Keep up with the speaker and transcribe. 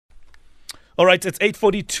All right, it's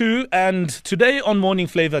 8:42, and today on Morning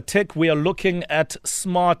Flavor Tech, we are looking at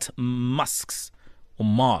smart masks or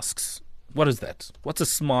masks. What is that? What's a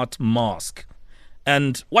smart mask?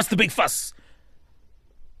 And what's the big fuss?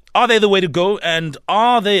 Are they the way to go, and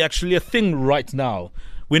are they actually a thing right now?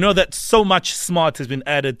 We know that so much smart has been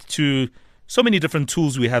added to so many different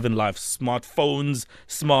tools we have in life. Smartphones,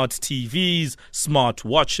 smart TVs, smart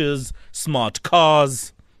watches, smart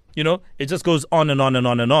cars. You know, it just goes on and on and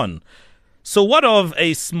on and on. So what of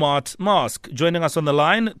a smart mask? Joining us on the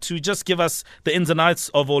line to just give us the ins and outs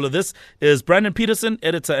of all of this is Brendon Peterson,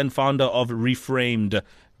 editor and founder of Reframed.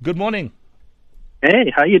 Good morning.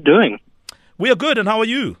 Hey, how you doing? We are good, and how are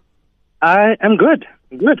you? I am good.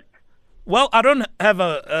 Good. Well, I don't have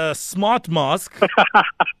a smart mask.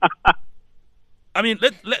 I mean,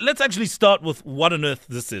 let's actually start with what on earth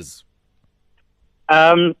this is.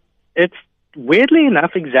 It's weirdly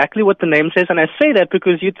enough exactly what the name says, and I say that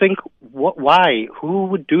because you'd think, why? Who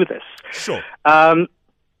would do this? Sure.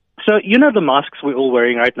 So, you know the masks we're all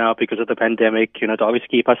wearing right now because of the pandemic, to obviously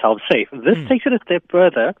keep ourselves safe. This takes it a step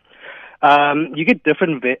further. You get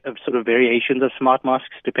different sort of variations of smart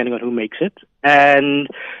masks depending on who makes it. And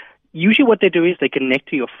usually what they do is they connect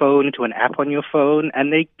to your phone, to an app on your phone,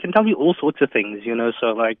 and they can tell you all sorts of things, So,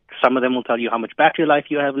 like, some of them will tell you how much battery life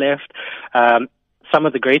you have left. Some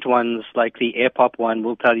of the great ones, like the AirPop one,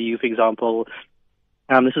 will tell you, for example,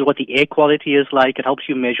 this is what the air quality is like. It helps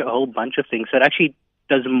you measure a whole bunch of things. So it actually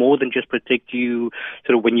does more than just protect you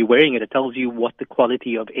sort of when you're wearing it. It tells you what the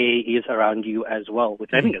quality of air is around you as well,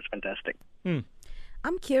 which I think is fantastic.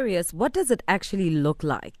 I'm curious, what does it actually look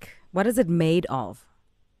like? What is it made of?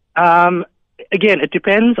 Again, it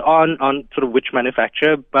depends on sort of which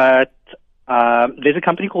manufacturer, but there's a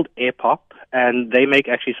company called AirPop, and they make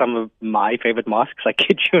actually some of my favorite masks. I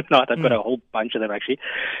kid you not, I've got a whole bunch of them actually.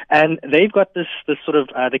 And they've got this sort of,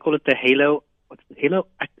 they call it the Halo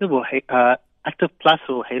Active or Active Plus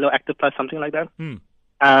or Halo Active Plus, something like that.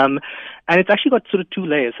 And it's actually got sort of two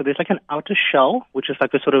layers. So there's like an outer shell, which is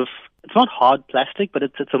like a sort of, it's not hard plastic, but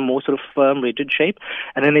it's a more sort of firm, rigid shape.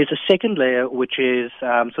 And then there's a second layer, which is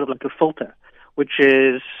sort of like a filter, which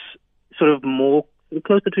is sort of more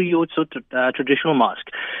closer to your sort of traditional mask.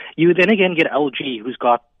 You then again get LG, who's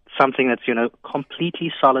got something that's,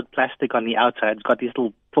 completely solid plastic on the outside. It's got these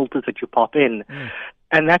little filters that you pop in.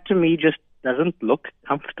 And that to me just doesn't look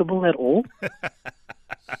comfortable at all.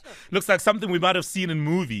 Looks like something we might have seen in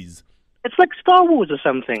movies. It's like Star Wars or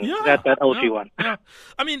something, that LG one. Yeah.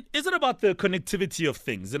 I mean, is it about the connectivity of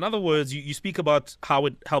things? In other words, you speak about how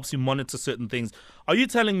it helps you monitor certain things. Are you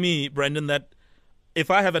telling me, Brendon, that if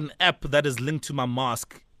I have an app that is linked to my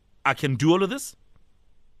mask, I can do all of this?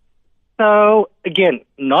 So, again,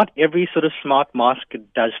 not every sort of smart mask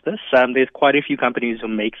does this. There's quite a few companies who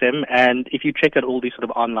make them, and if you check out all these sort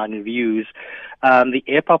of online reviews, the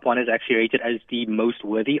AirPop one is actually rated as the most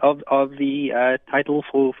worthy of the title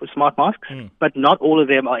for smart masks, but not all of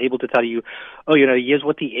them are able to tell you, here's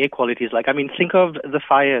what the air quality is like. I mean, think of the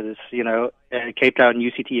fires, Cape Town,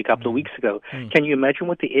 UCT a couple of weeks ago. Can you imagine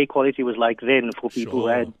what the air quality was like then for people who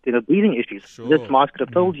had, breathing issues? Sure. This mask could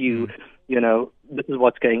have told you, this is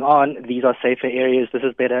what's going on. These are safer areas. This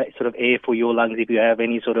is better sort of air for your lungs if you have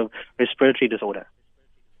any sort of respiratory disorder.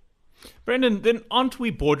 Brendon, then aren't we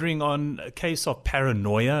bordering on a case of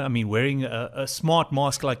paranoia? I mean, wearing a smart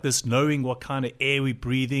mask like this, knowing what kind of air we're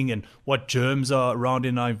breathing and what germs are around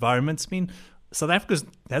in our environments. I mean, South Africa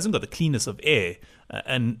hasn't got the cleanest of air.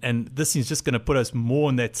 And this is just going to put us more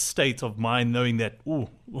in that state of mind, knowing that,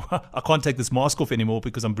 I can't take this mask off anymore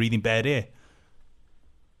because I'm breathing bad air.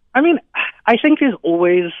 I mean, I think there's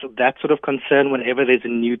always that sort of concern whenever there's a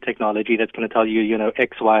new technology that's going to tell you,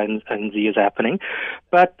 X, Y, and Z is happening.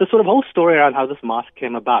 But the sort of whole story around how this mask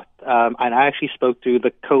came about, and I actually spoke to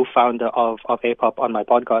the co-founder of AirPop on my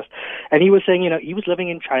podcast, and he was saying, he was living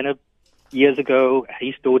in China years ago.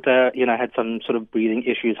 His daughter, had some sort of breathing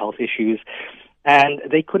issues, health issues. And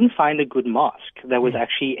they couldn't find a good mask that was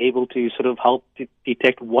actually able to sort of help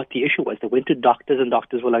detect what the issue was. They went to doctors, and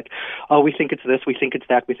doctors were like, we think it's this, we think it's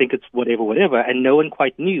that, we think it's whatever. And no one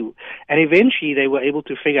quite knew. And eventually they were able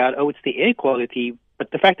to figure out, it's the air quality. But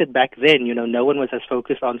the fact that back then, no one was as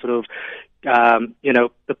focused on sort of,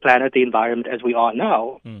 the planet, the environment as we are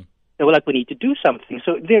now. They were like, we need to do something.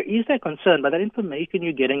 So there is that concern, but that information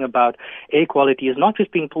you're getting about air quality is not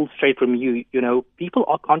just being pulled straight from you. People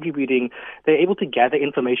are contributing. They're able to gather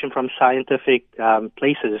information from scientific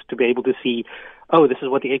places to be able to see, this is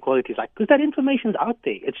what the air quality is like. Because that information is out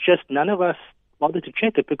there. It's just none of us bother to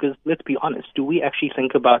check it because, let's be honest, do we actually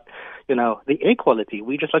think about, the air quality?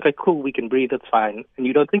 We just like, cool, we can breathe, it's fine. And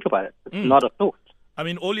you don't think about it. It's not a thought. I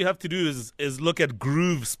mean, all you have to do is look at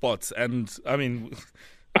groove spots, and I mean,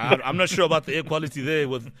 I'm not sure about the air quality there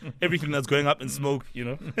with everything that's going up in smoke, you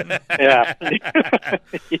know. Yeah.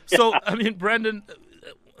 So, I mean, Brendon,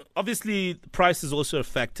 obviously, price is also a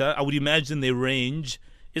factor. I would imagine they range.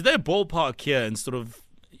 Is there a ballpark here and sort of,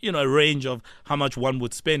 you know, a range of how much one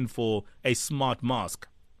would spend for a smart mask?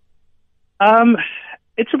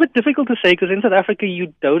 It's a bit difficult to say because in South Africa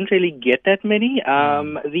you don't really get that many.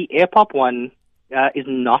 The AirPop one is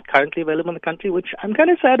not currently available in the country, which I'm kind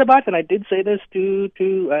of sad about. And I did say this to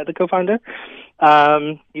the co-founder.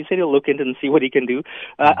 He said he'll look into it and see what he can do.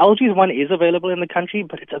 LG's one is available in the country,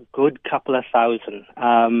 but it's a good couple of thousand.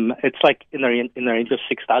 It's like in the range of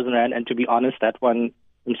 6,000 rand. And to be honest, that one,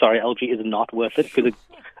 I'm sorry, LG is not worth it because it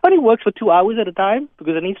only works for 2 hours at a time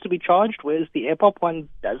because it needs to be charged, whereas the AirPop one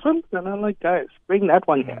doesn't. And I'm like, guys, bring that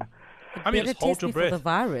one here. I mean, Better test me for the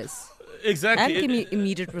virus. Exactly. And give me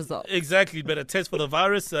immediate results. Exactly. Better test for the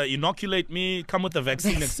virus, inoculate me, come with the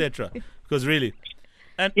vaccine, etc. Because really.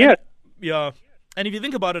 And yeah. And if you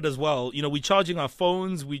think about it as well, you know, we're charging our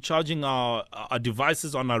phones, we're charging our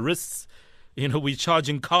devices on our wrists, you know, we're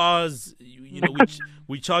charging cars, you know,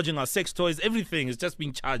 we're charging our sex toys, everything is just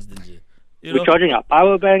being charged. We're charging our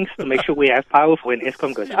power banks to make sure we have power for when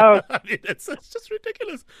Eskom goes out. I mean, it's just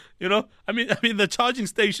ridiculous. You know, I mean, the charging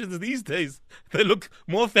stations these days, they look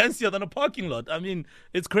more fancier than a parking lot. I mean,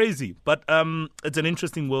 it's crazy, but it's an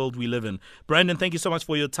interesting world we live in. Brendon, thank you so much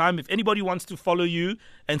for your time. If anybody wants to follow you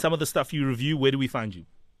and some of the stuff you review, where do we find you?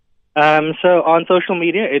 So on social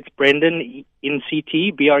media, it's Brendon in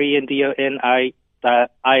CT, BRENDONI.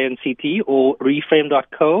 INCT or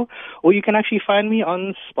reframe.co, or you can actually find me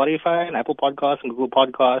on Spotify and Apple Podcasts and Google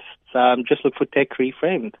Podcasts. Just look for Tech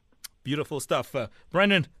Reframed. Beautiful stuff.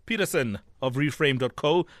 Brendon Peterson of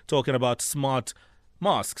reframe.co talking about smart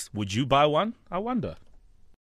masks. Would you buy one? I wonder.